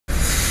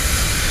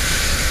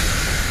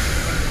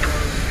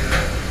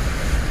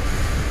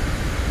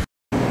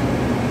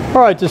All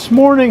right, this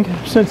morning,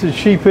 since it's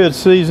sheephead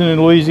season in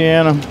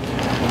Louisiana,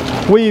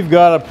 we've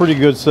got a pretty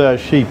good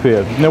sized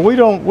sheephead. Now we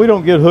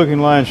don't get hook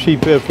and line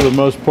sheephead for the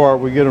most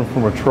part. We get them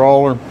from a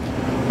trawler.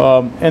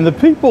 And the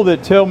people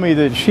that tell me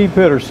that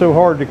sheephead are so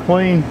hard to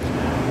clean,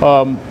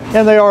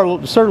 and they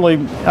are certainly,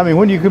 I mean,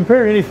 when you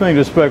compare anything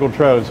to speckled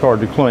trout, it's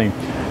hard to clean.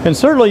 And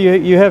certainly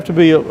you have to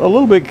be a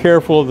little bit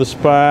careful of the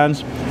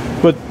spines,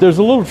 but there's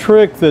a little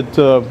trick that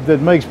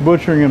that makes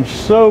butchering them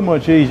so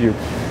much easier.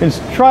 And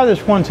try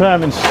this one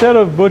time. Instead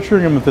of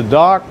butchering them at the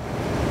dock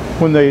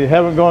when they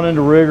haven't gone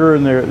into rigor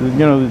and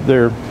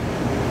they're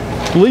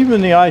leaving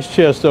the ice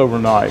chest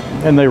overnight,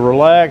 and they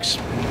relax,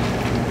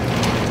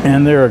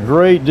 and they're a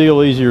great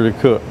deal easier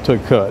to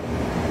cut.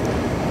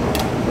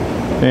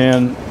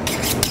 And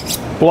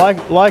like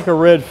a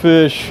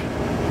redfish,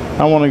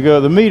 I want to go,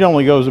 the meat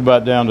only goes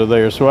about down to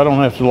there, so I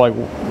don't have to like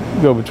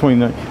go between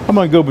the, I'm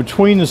going to go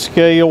between the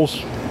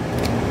scales.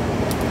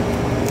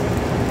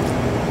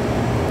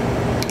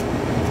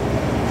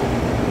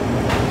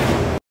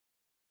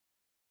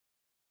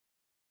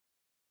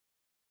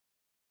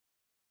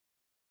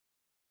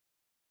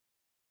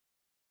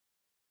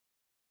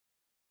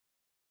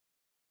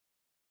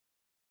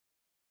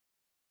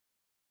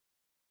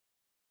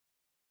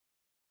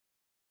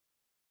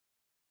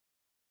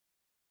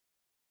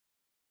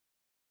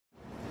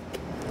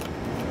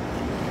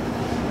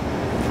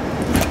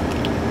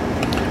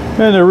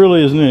 And there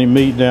really isn't any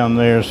meat down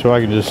there, so I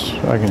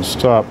can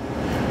stop.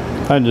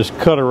 I can just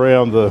cut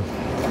around the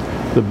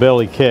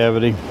belly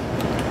cavity,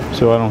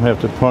 so I don't have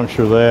to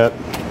puncture that.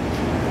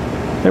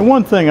 And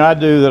one thing I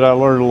do that I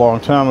learned a long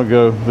time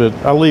ago, that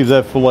I leave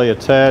that fillet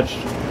attached,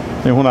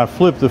 and when I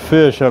flip the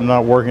fish, I'm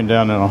not working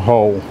down in a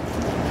hole.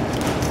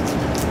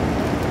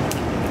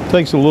 It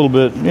takes a little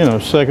bit, you know,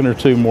 a second or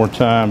two more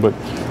time, but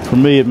for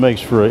me it makes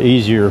for an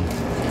easier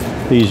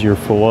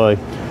fillet.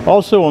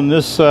 Also on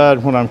this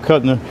side, when I'm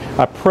cutting,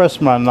 I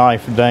press my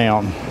knife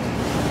down.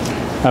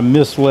 I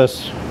miss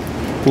less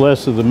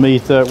of the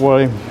meat that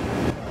way.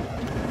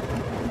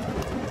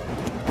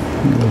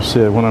 Like I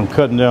said, when I'm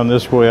cutting down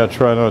this way, I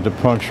try not to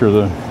puncture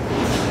the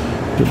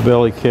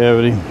belly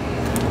cavity.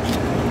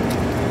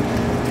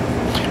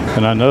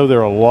 And I know there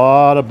are a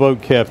lot of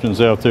boat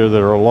captains out there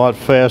that are a lot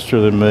faster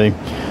than me.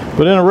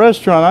 But in a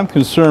restaurant, I'm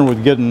concerned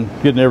with getting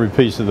every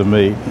piece of the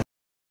meat.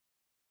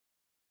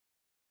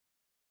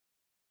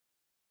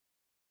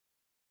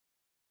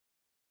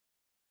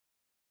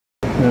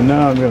 And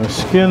now I'm going to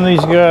skin these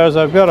guys.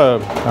 I've got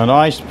an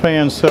ice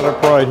pan set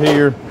up right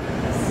here.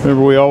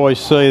 Remember, we always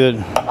say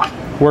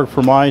that work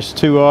from ice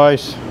to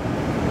ice.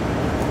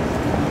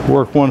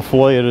 Work one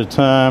fillet at a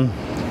time.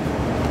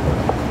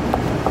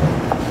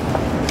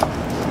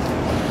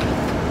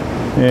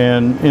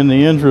 And in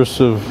the interest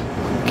of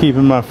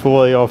keeping my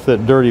fillet off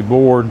that dirty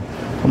board,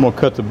 I'm going to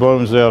cut the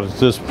bones out at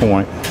this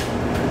point.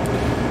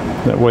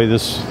 That way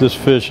this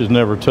fish has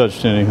never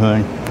touched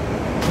anything.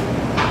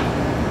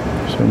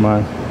 So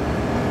my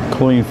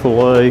clean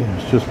fillet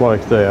is just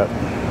like that.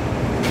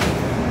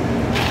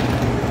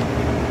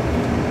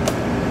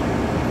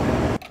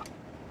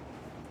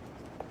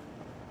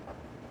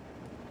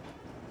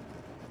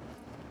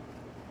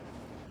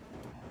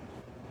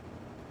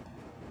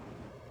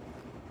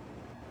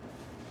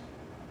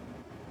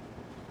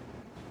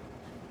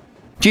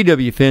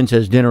 GW Fins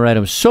has dinner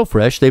items so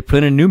fresh they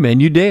print a new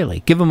menu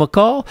daily. Give them a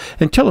call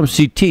and tell them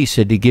CT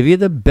said to give you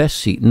the best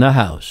seat in the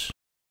house.